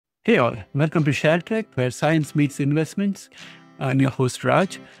Hey all, welcome to ShareTreck, where science meets investments. I'm your host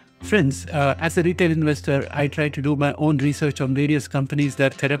Raj. Friends, as a retail investor, I try to do my own research on various companies,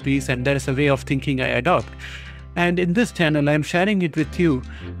 their therapies, and there is a way of thinking I adopt. And in this channel, I'm sharing it with you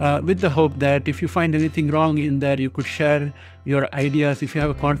with the hope that if you find anything wrong in there, you could share your ideas. If you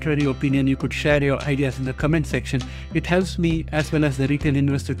have a contrary opinion, you could share your ideas in the comment section. It helps me as well as the retail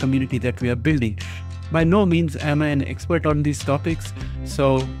investor community that we are building. By no means am I an expert on these topics.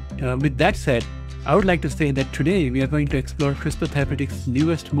 So with that said, I would like to say that today we are going to explore CRISPR Therapeutics'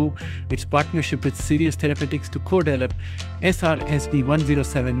 newest move, its partnership with Sirius Therapeutics to co-develop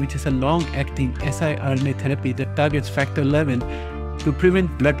SRSD107, which is a long-acting siRNA therapy that targets factor 11 to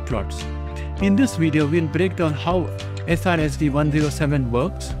prevent blood clots. In this video, we'll break down how SRSD107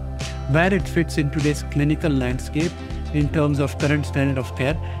 works, where it fits in today's clinical landscape in terms of current standard of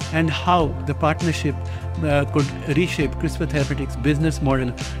care, and how the partnership could reshape CRISPR Therapeutics' business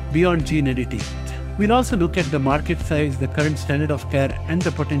model beyond gene editing. We'll also look at the market size, the current standard of care, and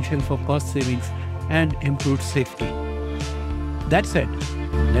the potential for cost savings and improved safety. That said,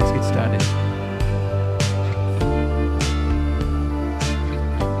 let's get started.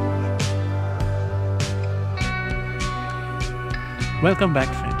 Welcome back,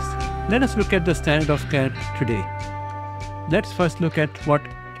 friends. Let us look at the standard of care today. Let's first look at what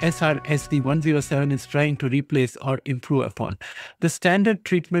SRSD107 is trying to replace or improve upon. The standard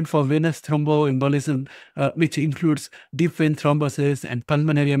treatment for venous thromboembolism, which includes deep vein thrombosis and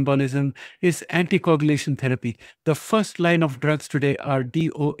pulmonary embolism, is anticoagulation therapy. The first line of drugs today are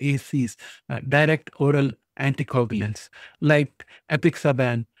DOACs, direct oral anticoagulants, like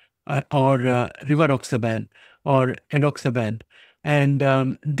apixaban or rivaroxaban or edoxaban.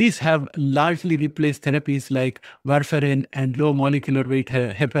 And these have largely replaced therapies like warfarin and low molecular weight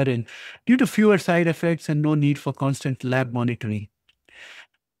heparin due to fewer side effects and no need for constant lab monitoring.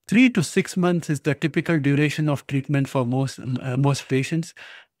 3 to 6 months is the typical duration of treatment for most patients.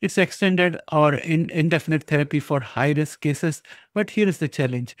 It's extended or indefinite therapy for high-risk cases, but here is the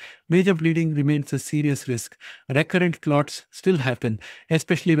challenge. Major bleeding remains a serious risk. Recurrent clots still happen,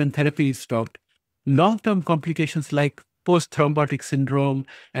 especially when therapy is stopped. Long-term complications like post-thrombotic syndrome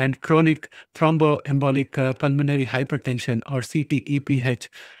and chronic thromboembolic pulmonary hypertension or CTEPH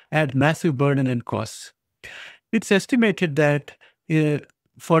add massive burden and costs. It's estimated that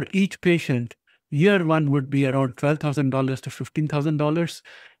for each patient, year one would be around $12,000 to $15,000,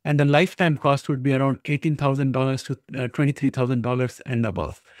 and the lifetime cost would be around $18,000 to $23,000 and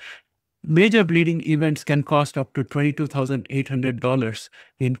above. Major bleeding events can cost up to $22,800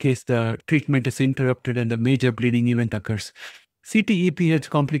 in case the treatment is interrupted and a major bleeding event occurs.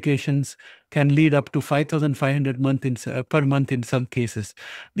 CTEPH complications can lead up to $5,500 per month in some cases.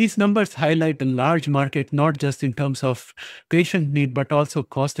 These numbers highlight a large market, not just in terms of patient need, but also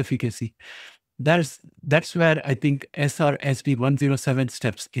cost efficacy. That's where I think SRSD107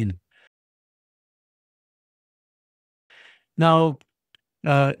 steps in. Now,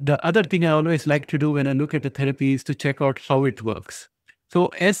 the other thing I always like to do when I look at the therapy is to check out how it works. So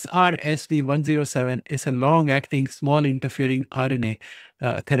SRSD107 is a long-acting small interfering RNA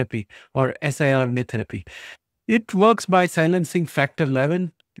therapy or siRNA therapy. It works by silencing factor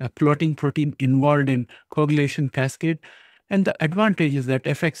 11, a clotting protein involved in coagulation cascade. And the advantage is that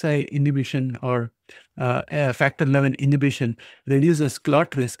FXI inhibition or factor 11 inhibition reduces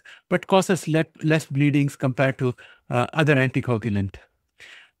clot risk, but causes less bleedings compared to other anticoagulant.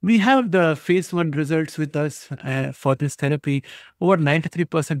 We have the phase 1 results with us for this therapy. Over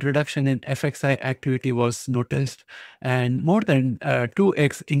 93% reduction in FXI activity was noticed, and more than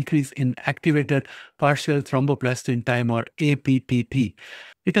 2x increase in activated partial thromboplastin time or APTT.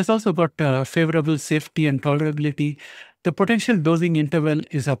 It has also got favorable safety and tolerability. The potential dosing interval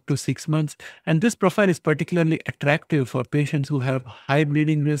is up to 6 months, and this profile is particularly attractive for patients who have high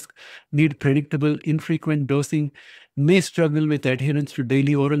bleeding risk, need predictable, infrequent dosing, may struggle with adherence to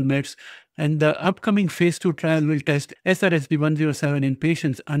daily oral meds, and the upcoming phase 2 trial will test SRSD107 in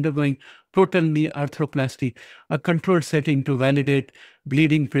patients undergoing total knee arthroplasty, a controlled setting to validate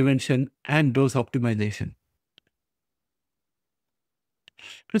bleeding prevention and dose optimization.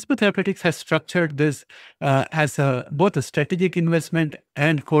 CRISPR Therapeutics has structured this as both a strategic investment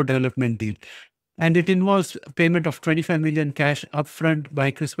and co-development deal. And it involves payment of $25 million cash upfront by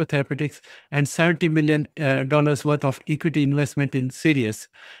CRISPR Therapeutics and $70 million worth of equity investment in Sirius.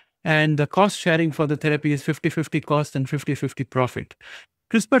 And the cost sharing for the therapy is 50-50 cost and 50-50 profit.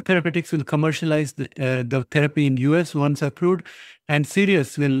 CRISPR Therapeutics will commercialize the therapy in US once approved, and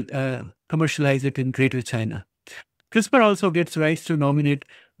Sirius will commercialize it in Greater China. CRISPR also gets rights to nominate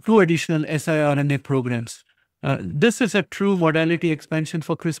 2 additional siRNA programs. This is a true modality expansion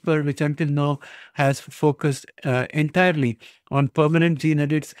for CRISPR, which until now has focused entirely on permanent gene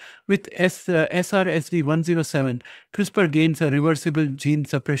edits. With SRSD107, CRISPR gains a reversible gene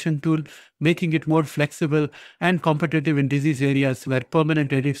suppression tool, making it more flexible and competitive in disease areas where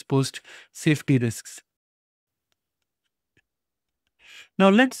permanent edits pose safety risks. Now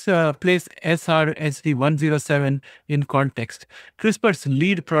let's place SRSD107 in context. CRISPR's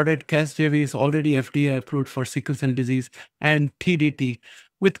lead product, Casgevy, is already FDA approved for sickle cell disease and TDT,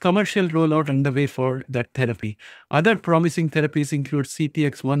 with commercial rollout underway for that therapy. Other promising therapies include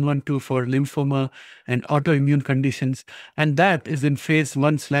CTX112 for lymphoma and autoimmune conditions, and that is in phase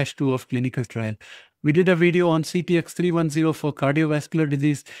 1/2 of clinical trial. We did a video on CTX310 for cardiovascular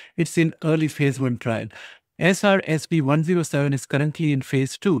disease. It's in early phase 1 trial. SRSD107 is currently in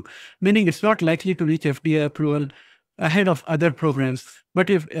phase 2, meaning it's not likely to reach FDA approval ahead of other programs,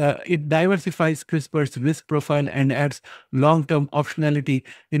 but if it diversifies CRISPR's risk profile and adds long-term optionality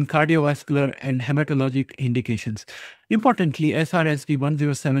in cardiovascular and hematologic indications. Importantly,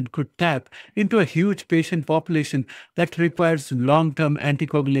 SRSD107 could tap into a huge patient population that requires long-term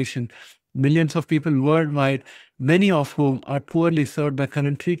anticoagulation. Millions of people worldwide, many of whom are poorly served by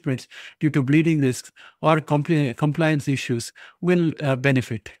current treatments due to bleeding risks or compliance issues, will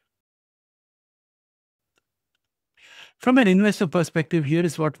benefit. From an investor perspective, here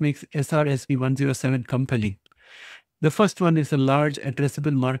is what makes SRSD107 compelling. The first one is a large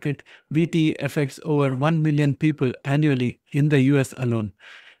addressable market. VT affects over 1 million people annually in the US alone.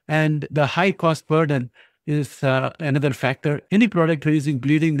 And the high cost burden is another factor. Any product reducing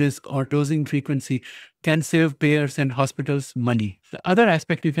bleeding risk or dosing frequency can save payers and hospitals money. The other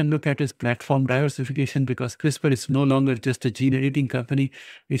aspect you can look at is platform diversification, because CRISPR is no longer just a gene editing company.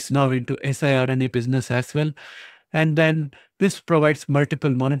 It's now into siRNA business as well. And then this provides multiple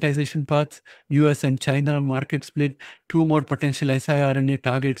monetization paths, US and China market split, 2 more potential siRNA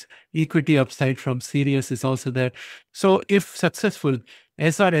targets, equity upside from Sirius is also there. So if successful,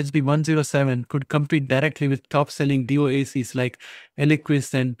 SRSD107 could compete directly with top-selling DOACs like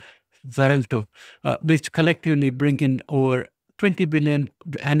Eliquis and Xarelto, which collectively bring in over 20 billion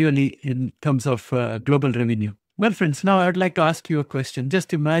annually in terms of global revenue. Well, friends, now I'd like to ask you a question.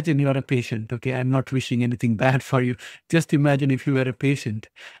 Just imagine you're a patient, okay? I'm not wishing anything bad for you. Just imagine if you were a patient.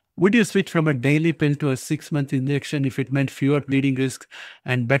 Would you switch from a daily pill to a 6-month injection if it meant fewer bleeding risks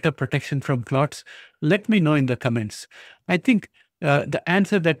and better protection from clots? Let me know in the comments. I think the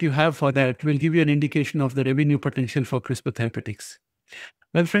answer that you have for that will give you an indication of the revenue potential for CRISPR Therapeutics.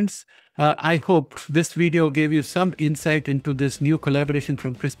 Well, friends, I hope this video gave you some insight into this new collaboration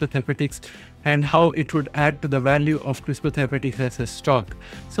from CRISPR Therapeutics and how it would add to the value of CRISPR Therapeutics as a stock.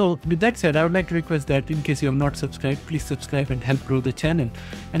 So with that said, I would like to request that in case you have not subscribed, please subscribe and help grow the channel.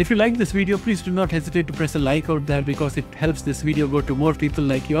 And if you like this video, please do not hesitate to press a like out there, because it helps this video go to more people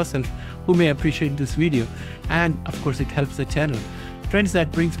like yourself who may appreciate this video. And of course, it helps the channel. Friends,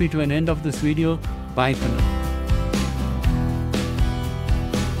 that brings me to an end of this video. Bye for now.